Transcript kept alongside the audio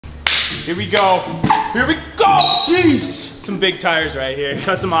Here we go. Here we go. Jeez. Some big tires right here.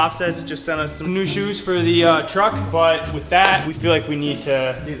 Custom Offsets just sent us some new shoes for the truck, but with that, we feel like we need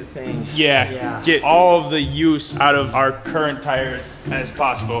to do the thing. Yeah, get all of the use out of our current tires as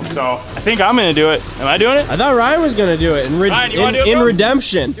possible. So I think I'm gonna do it. Am I doing it? I thought Ryan was gonna do it in,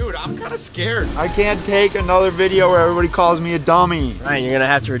 redemption. Dude, I'm kind of scared. I can't take another video where everybody calls me a dummy. Ryan, you're gonna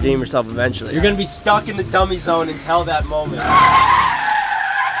have to redeem yourself eventually. You're gonna be stuck in the dummy zone until that moment.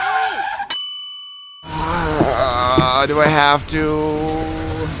 Do I have to?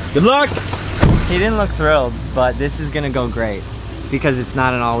 Good luck. He didn't look thrilled, but this is gonna go great because it's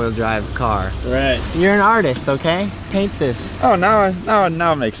not an all-wheel drive car. Right. You're an artist, okay? Paint this. Oh, now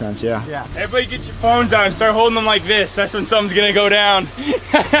it makes sense, yeah. Yeah. Everybody get your phones out and start holding them like this. That's when something's gonna go down.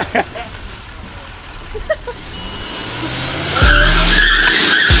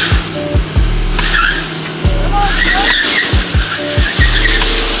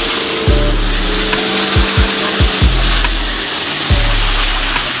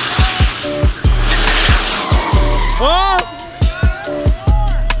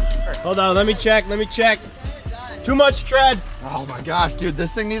 Hold on, let me check. Too much tread. Oh my gosh, dude,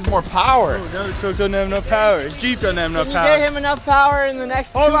 this thing needs more power. Oh, no, the truck doesn't have enough power. His Jeep doesn't have enough Can power. you get him enough power in the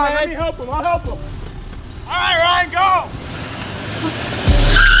next 2 minutes? Hold on, let me help him. I'll help him. All right, Ryan, go.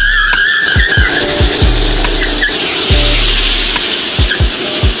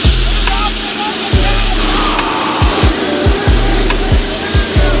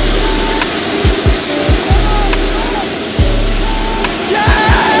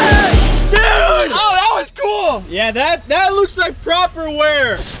 Yeah, that looks like proper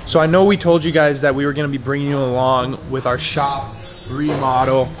wear. So I know we told you guys that we were gonna be bringing you along with our shop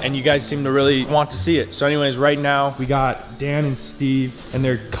remodel, and you guys seem to really want to see it. So anyways, right now we got Dan and Steve, and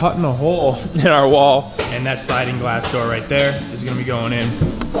they're cutting a hole in our wall, and that sliding glass door right there is gonna be going in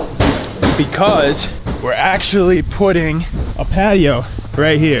because we're actually putting a patio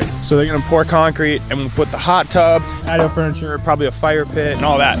right here. So they're gonna pour concrete and we'll put the hot tubs, patio furniture, probably a fire pit and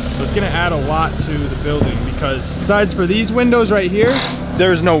all that. So it's gonna add a lot to the building because besides for these windows right here,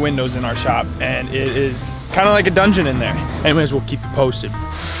 there's no windows in our shop and it is kind of like a dungeon in there. Anyways, we'll keep you posted.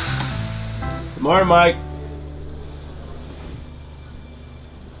 Good morning, Mike.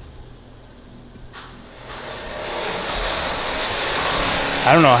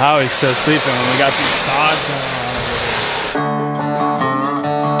 I don't know how he's still sleeping when we got these saws going on.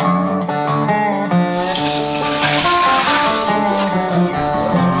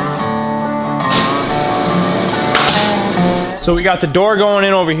 So we got the door going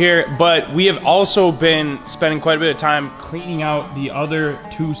in over here, but we have also been spending quite a bit of time cleaning out the other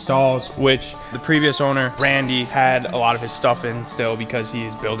 2 stalls, which the previous owner, Randy, had a lot of his stuff in still because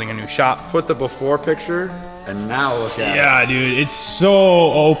he's building a new shop. Put the before picture and now look at it. Yeah, dude, it's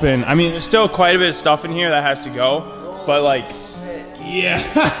so open. I mean, there's still quite a bit of stuff in here that has to go, but like,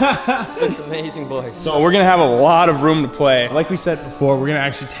 yeah. It's amazing, boys. So we're gonna have a lot of room to play. Like we said before, we're gonna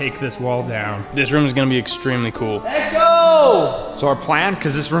actually take this wall down. This room is gonna be extremely cool. Let's go! So our plan,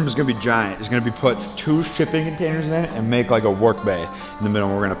 because this room is gonna be giant, is gonna be put 2 shipping containers in it and make like a work bay in the middle.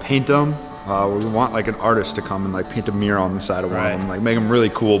 We're gonna paint them. We want like an artist to come and like paint a mural on the side of one of them, like make them really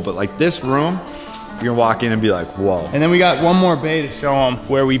cool. But like this room, you're gonna walk in and be like, whoa. And then we got one more bay to show them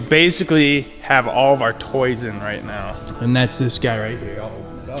where we basically have all of our toys in right now. And that's this guy right here. I'll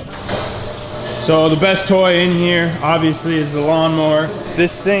open it up. So the best toy in here, obviously, is the lawnmower.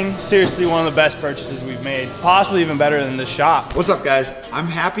 This thing, seriously, one of the best purchases we've made. Possibly even better than the shop. What's up, guys? I'm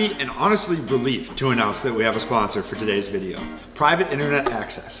happy and honestly relieved to announce that we have a sponsor for today's video. Private Internet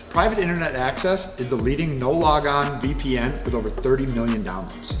Access. Private Internet Access is the leading no-logon VPN with over 30 million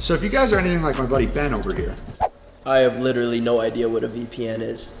downloads. So if you guys are anything like my buddy Ben over here, I have literally no idea what a VPN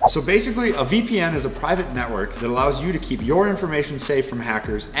is. So basically, a VPN is a private network that allows you to keep your information safe from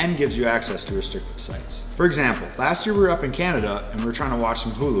hackers and gives you access to restricted sites. For example, last year we were up in Canada and we were trying to watch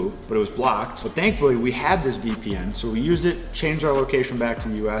some Hulu, but it was blocked. But thankfully we had this VPN, so we used it, changed our location back to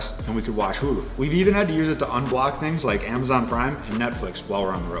the US, and we could watch Hulu. We've even had to use it to unblock things like Amazon Prime and Netflix while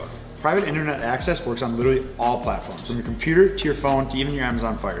we're on the road. Private Internet Access works on literally all platforms, from your computer to your phone to even your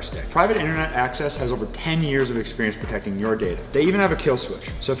Amazon Fire Stick. Private Internet Access has over 10 years of experience protecting your data. They even have a kill switch,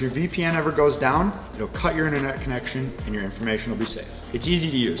 so if your VPN ever goes down, it'll cut your internet connection and your information will be safe. It's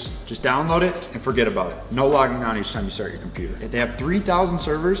easy to use. Just download it and forget about it. No logging on each time you start your computer. They have 3,000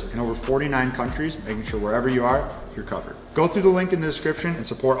 servers in over 49 countries, making sure wherever you are, you're covered. Go through the link in the description and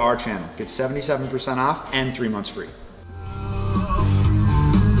support our channel. Get 77% off and 3 months free.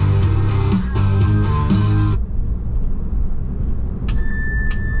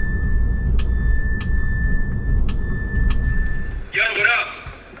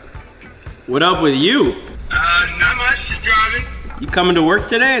 What up with you? Not much, just driving. You coming to work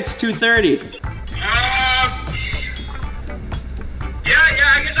today? It's 2:30. Yeah,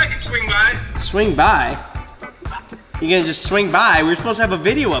 I guess I could swing by. Swing by? You gonna just swing by? We were supposed to have a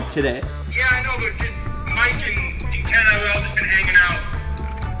video up today. Yeah, I know, but just Mike and Ken have all just been hanging out.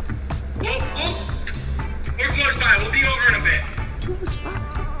 We're close by. We'll be over in a bit.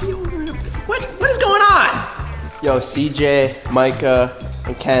 What is going on? Yo, CJ, Micah,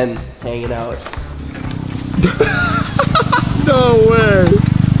 and Ken hanging out. No way.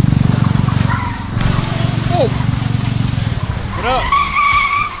 Oh. What up?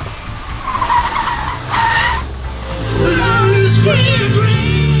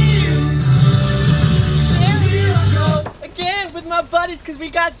 Again with my buddies because we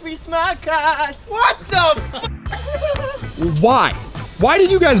got 3 smart cars. What the Why? Why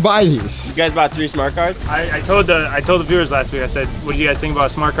did you guys buy these? You guys bought 3 smart cars? I told the viewers last week, I said, what do you guys think about a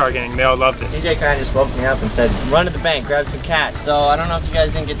smart car gang? They all loved it. CJ kind of just woke me up and said, run to the bank, grab some cash. So I don't know if you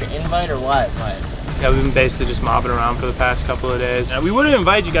guys didn't get the invite or what, but. Yeah, we've been basically just mobbing around for the past couple of days. We would have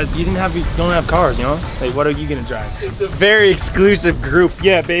invited you guys, you don't have cars, you know? Like, what are you gonna drive? It's a very exclusive group.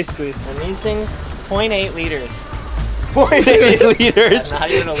 Yeah, basically. And these things, 0.8 liters. 0.8 liters. That's not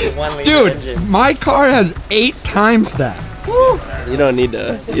even a 1 liter Dude, engine. my car has 8 times that. Woo. You don't need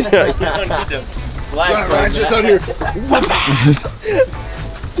to. You don't need to. Flex just out here.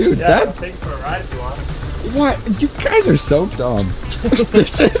 Dude, Yeah, that. I'll take it for a ride if you want. What? You guys are so dumb.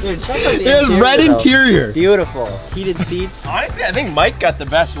 This is. Dude, check out the It has red though. interior. Beautiful. Heated seats. Honestly, I think Mike got the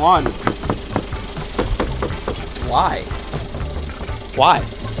best one. Why? Why?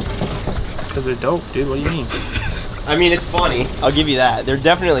 Because they're dope, dude. What do you mean? I mean, it's funny. I'll give you that. They're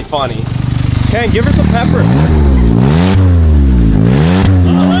definitely funny. Ken, give her some pepper.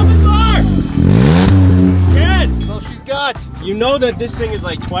 You know that this thing is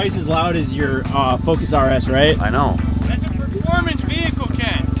like twice as loud as your Focus RS, right? I know. That's a performance vehicle,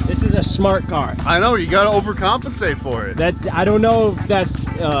 Ken. This is a smart car. I know, you gotta overcompensate for it. That I don't know if that's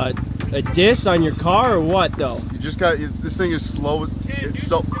a diss on your car or what though. You just got, this thing is slow, it's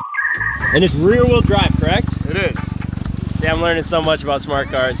so. And it's rear wheel drive, correct? It is. Yeah, I'm learning so much about smart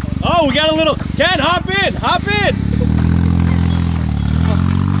cars. Oh, we got a little, Ken, hop in, hop in.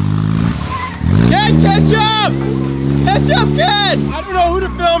 Ken, catch up! Catch up, Ken! I don't know who to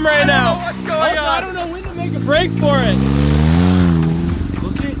film right now. What's going on? I don't know when to make a break for it.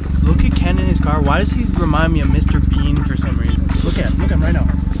 Look at Ken in his car. Why does he remind me of Mr. Bean for some reason? Look at him right now.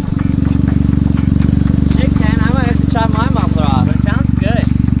 Shit, Ken, I might have to chop my muffler off. It sounds good.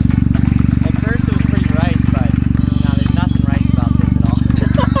 At first it was pretty rice, but no, there's nothing rice about this at all.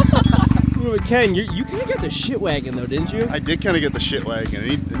 Ken, you kind of got the shit wagon though, didn't you? I did kind of get the shit wagon.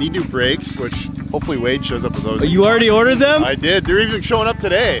 I need new brakes, which hopefully Wade shows up with those. Oh, you already ordered them? I did. They're even showing up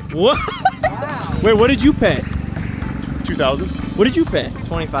today. What? Wow. Wait, what did you pay? 2,000. What did you pay?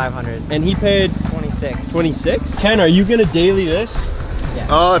 2,500. And he paid 26. 26? Ken, are you gonna daily this?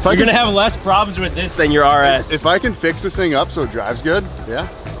 Yeah. If I You're can, gonna have less problems with this than your RS. if I can fix this thing up so it drives good, yeah,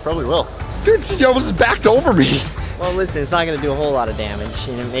 probably will. Dude, she almost backed over me. Well, listen, it's not going to do a whole lot of damage.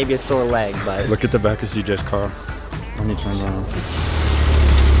 You know, maybe a sore leg, but. Look at the back of CJ's car. Let me turn around.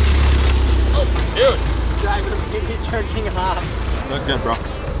 Dude, Driving him, jerking off. Look good, bro.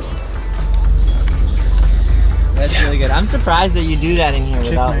 That's really good. I'm surprised that you do that in here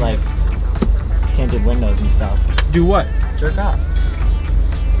without like tinted windows and stuff. Do what? Jerk off.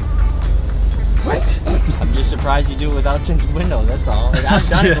 What? I'm just surprised you do it without tinted windows, that's all. Like, I've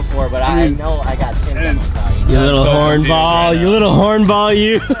done it before, but I know I got tint on my car. you little so hornball, confused right you little hornball,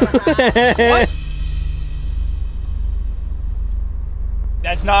 you. What?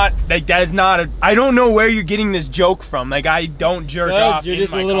 That's not, like, that is not a, I don't know where you're getting this joke from. Like, I don't jerk off You're in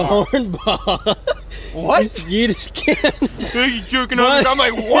just my a little car. hornball. What? You just can't. You jerking off? I'm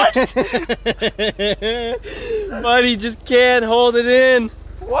like, what? Buddy just can't hold it in.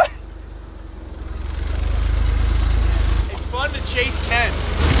 What? It's fun to chase Ken.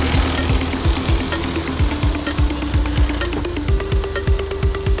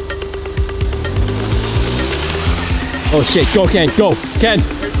 Oh shit, go Ken, go. Ken.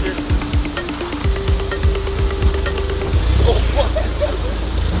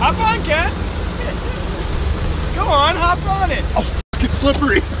 Hop on, Ken. Go on, hop on it. It's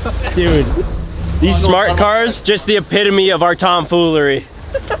slippery. Dude, these smart cars, just the epitome of our tomfoolery.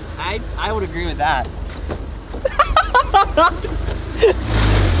 I would agree with that.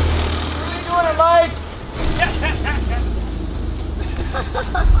 Really doing it, Mike.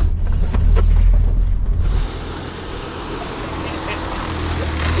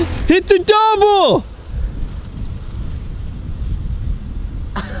 Hit the double!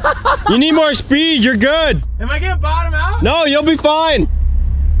 You need more speed, you're good. Am I gonna bottom out? No, you'll be fine.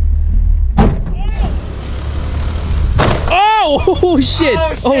 Oh shit!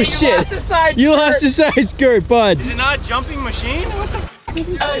 Oh shit! You lost the side skirt, bud. Is it not a jumping machine? What the?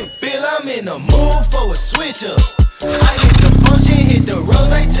 Hey, Bill, I'm in the mood for a switch up. I hit the function, hit the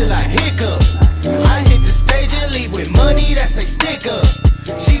rose till I hiccup. I hit the stage and leave with money that's a stick up.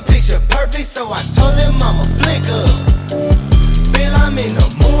 She picture perfect, so I told him I'm a flick up. Bill, I'm in the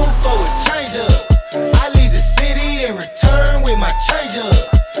mood for a change up. I leave the city and return with my change up.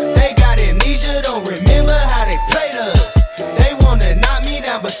 They got amnesia, don't remember how they played us. They wanna knock me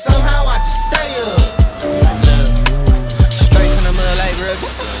down, but somehow I just stay up. Straight from the mud like rugby.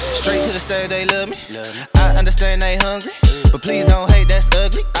 Straight to the stage, they love me. I understand they hungry, but please don't hate, that's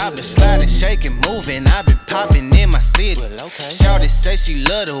ugly. I've been sliding, shaking, moving. I've been popping in my city. Shawty say she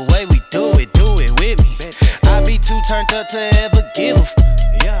love the way we do it with me. I be too turned up to ever give a f.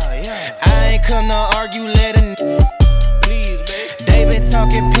 I ain't come to argue, let a please, babe. They been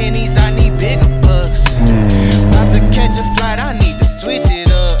talking pennies, I need bigger bucks. About to catch a flight, I need to switch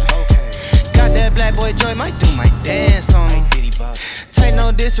it up. Got that black boy joy, might do my dance on him. Take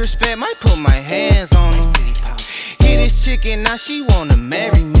no disrespect, might put my hands on him. Hit this chicken, now she wanna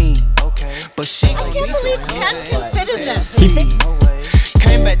marry me. But she gon' be so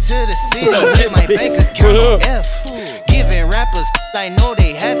came back to the city with my bank account on F. Giving rappers I know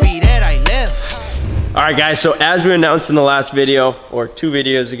they happy that I left. All right, guys, so as we announced in the last video, or 2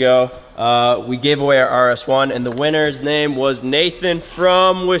 videos ago, we gave away our RS1, and the winner's name was Nathan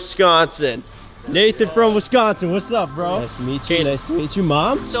from Wisconsin. Nathan from Wisconsin, what's up, bro? Nice to meet you. Nice to meet you,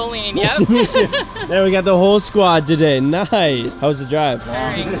 Mom. Jolene, Nice to meet you. There we got the whole squad today. Nice. How was the drive?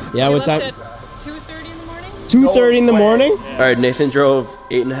 Yeah, what time? 2:30 in the morning? 2:30 in the morning? All right, Nathan drove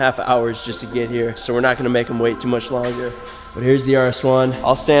 8.5 hours just to get here, so we're not gonna make him wait too much longer. But here's the RS1.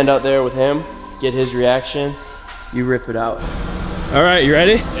 I'll stand out there with him, get his reaction. You rip it out. All right, you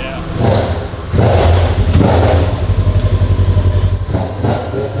ready? Yeah.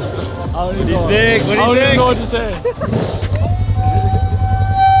 What do you think? What do you think? I don't even know what to say.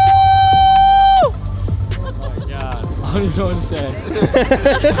 Oh my god. I don't even know what to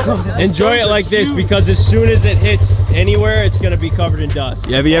say. Enjoy it like this, because as soon as it hits anywhere, it's gonna be covered in dust.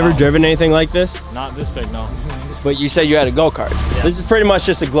 Have you ever driven anything like this? Not this big, no. But you said you had a go-kart. Yeah. This is pretty much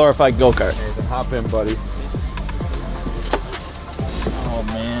just a glorified go-kart. Hop in, buddy. Oh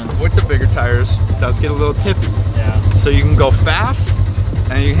man. With the bigger tires, it does get a little tippy. Yeah. So you can go fast,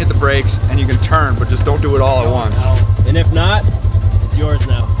 and you can hit the brakes, and you can turn, but just don't do it all at once. And if not, it's yours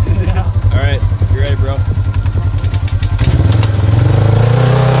now. Yeah. All right, you ready, bro?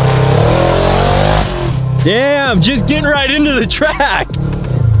 Damn, just getting right into the track.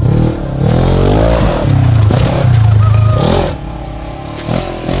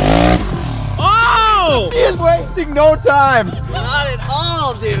 Oh! He is wasting no time. Not at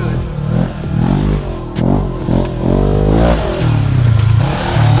all, dude.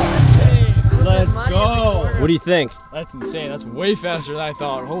 Let's go. What do you think? That's insane. That's way faster than I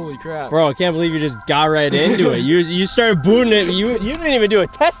thought. Holy crap. Bro, I can't believe you just got right into it. You started booting it. You didn't even do a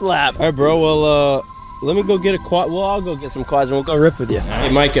test lap. All right, bro. Well, let me go get a quad. Well, I'll go get some quads and we'll go rip with you. Hey,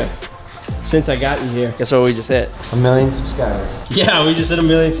 Micah. Since I got you here, guess what we just hit? 1 million subscribers. Yeah, we just hit 1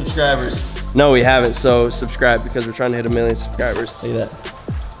 million subscribers. No, we haven't. So subscribe, because we're trying to hit 1 million subscribers. Look at that.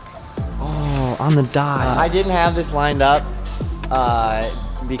 Oh, on the dot. I didn't have this lined up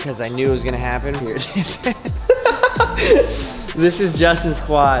because I knew it was gonna happen. Here it is. This is Justin's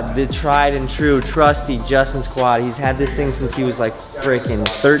quad, the tried and true, trusty Justin's quad. He's had this thing since he was like freaking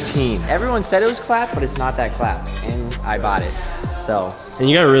 13. Everyone said it was clap, but it's not that clap, and I bought it. So. And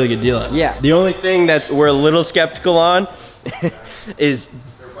you got a really good deal on it. Yeah. The only thing that we're a little skeptical on is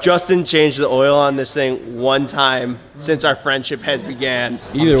Justin changed the oil on this thing 1 time since our friendship has began.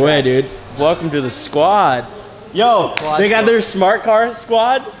 Either way, dude, welcome to the squad. Yo, they got their smart car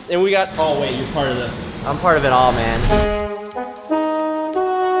squad, and we got, oh wait, you're part of the. I'm part of it all, man.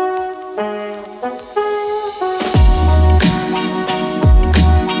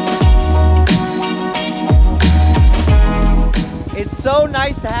 It's so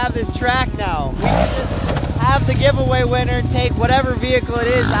nice to have this track now. We can just have the giveaway winner take whatever vehicle it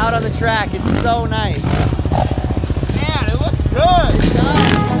is out on the track. It's so nice. Man, it looks good. It does.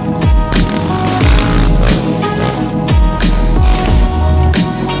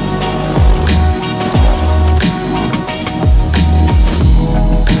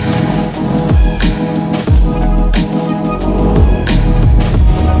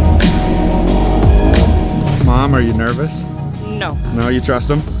 Mom, are you nervous? No. No, you trust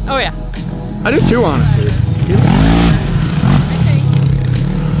him? Oh yeah. I do too, honestly.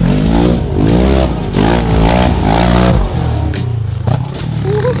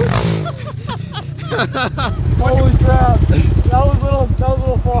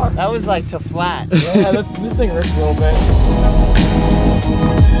 like to flat. Yeah, this thing rips a little bit.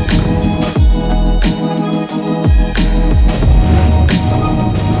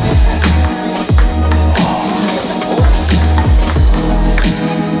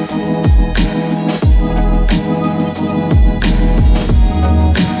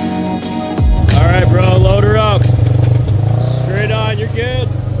 Alright, bro, load her up. Straight on, you're good.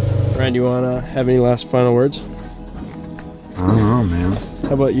 Ryan, do you want to have any last final words? I don't know, man.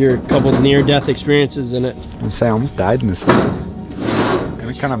 How about your couple near-death experiences in it? I say I almost died in this thing.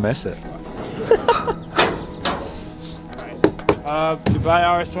 I kind of miss it. Goodbye,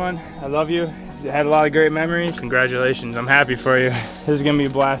 RS1. I love you. You had a lot of great memories. Congratulations. I'm happy for you. This is gonna be a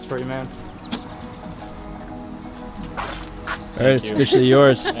blast for you, man. All right, it's officially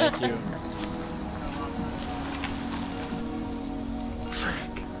yours. Thank you.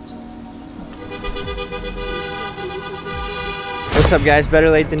 What's up, guys? Better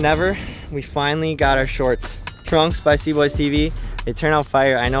late than never. We finally got our shorts. Trunks by CboysTV. They turn out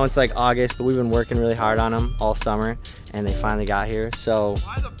fire. I know it's like August, but we've been working really hard on them all summer, and they finally got here. So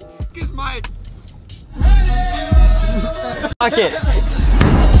Why the f is my... fuck it.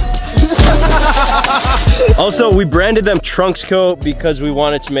 Also, we branded them Trunks Co. because we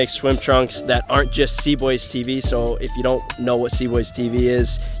wanted to make swim trunks that aren't just CboysTV. So if you don't know what CboysTV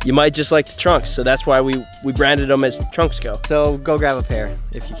is, you might just like the trunks. So that's why we branded them as Trunks Co. So go grab a pair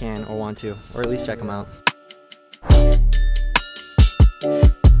if you can or want to, or at least check them out.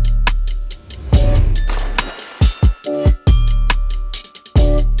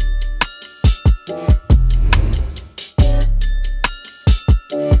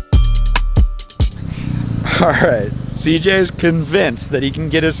 All right, CJ is convinced that he can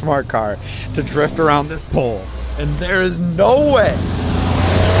get his smart car to drift around this pole, and there is no way.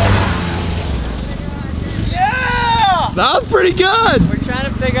 Yeah! That was pretty good. We're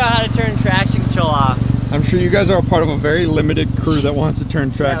trying to figure out how to turn traction control off. I'm sure you guys are a part of a very limited crew that wants to turn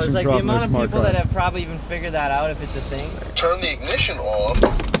Yeah, it traction was like control the off their amount of smart people car. that have probably even figured that out if it's a thing. Turn the ignition off,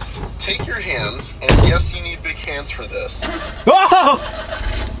 take your hands, and yes, you need big hands for this. Oh!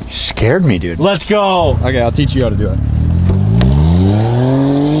 Scared me, dude. Let's go. Okay, I'll teach you how to do it.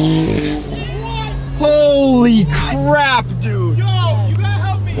 Holy crap, dude! Yo, you gotta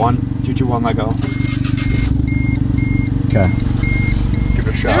help me. 1, 2, 2, 1, let go. Okay. Give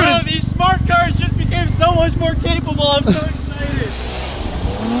it a shot. Bro, these smart cars just became so much more capable. I'm so excited.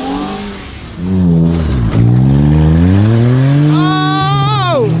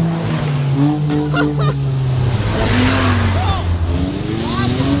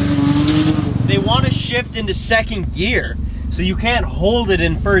 They want to shift into second gear, so you can't hold it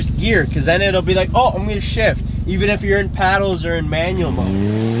in first gear, because then it'll be like, oh, I'm gonna shift, even if you're in paddles or in manual mode.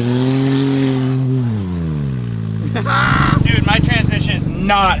 Dude, my transmission is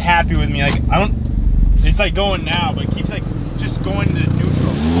not happy with me. Like, I don't, it's like going now, but it keeps like just going to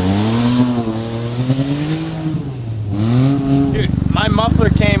neutral. Dude, my muffler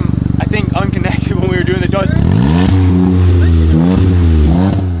came, I think, unconnected when we were doing the doors.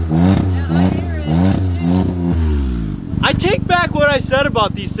 I take back what I said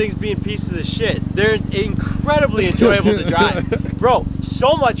about these things being pieces of shit. They're incredibly enjoyable to drive. Bro,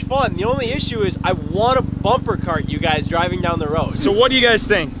 so much fun. The only issue is I want to bumper cart you guys driving down the road. So what do you guys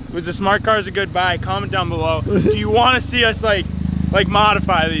think? Was the smart cars a good buy? Comment down below. Do you want to see us like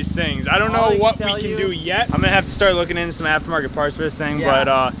modify these things? I don't know what we can do yet. I'm gonna have to start looking into some aftermarket parts for this thing,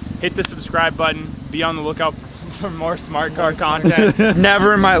 but hit the subscribe button. Be on the lookout for more smart car content.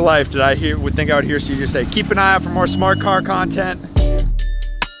 Never in my life did I think I would hear CJ say, keep an eye out for more smart car content.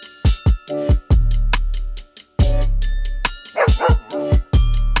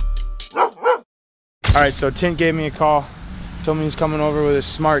 All right, so Tint gave me a call, told me he's coming over with a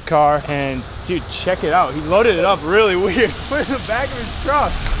smart car, and dude, check it out. He loaded it up really weird. Put it in the back of his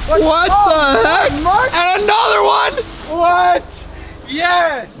truck. What the heck? And another one? What?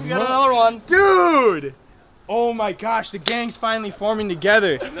 Yes! We got another one. Dude! Oh my gosh, the gang's finally forming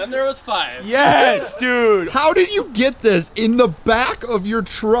together. And then there was 5. Yes, dude! How did you get this in the back of your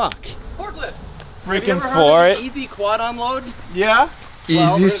truck? Forklift. Freaking for it. Easy quad unload? Yeah?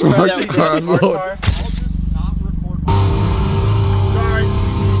 Easy smart car Smart load. car. Sorry.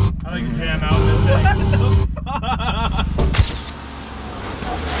 I like to jam out this thing.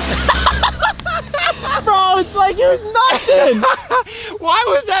 Bro, it's like it was nothing. Why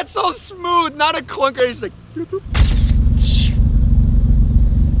was that so smooth? Not a clunker. He's like. I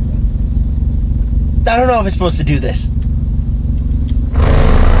don't know if it's supposed to do this.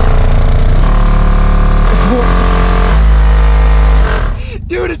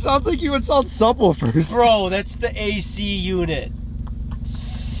 Dude, it sounds like you installed subwoofers. Bro, that's the AC unit.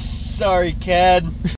 Sorry, Cad.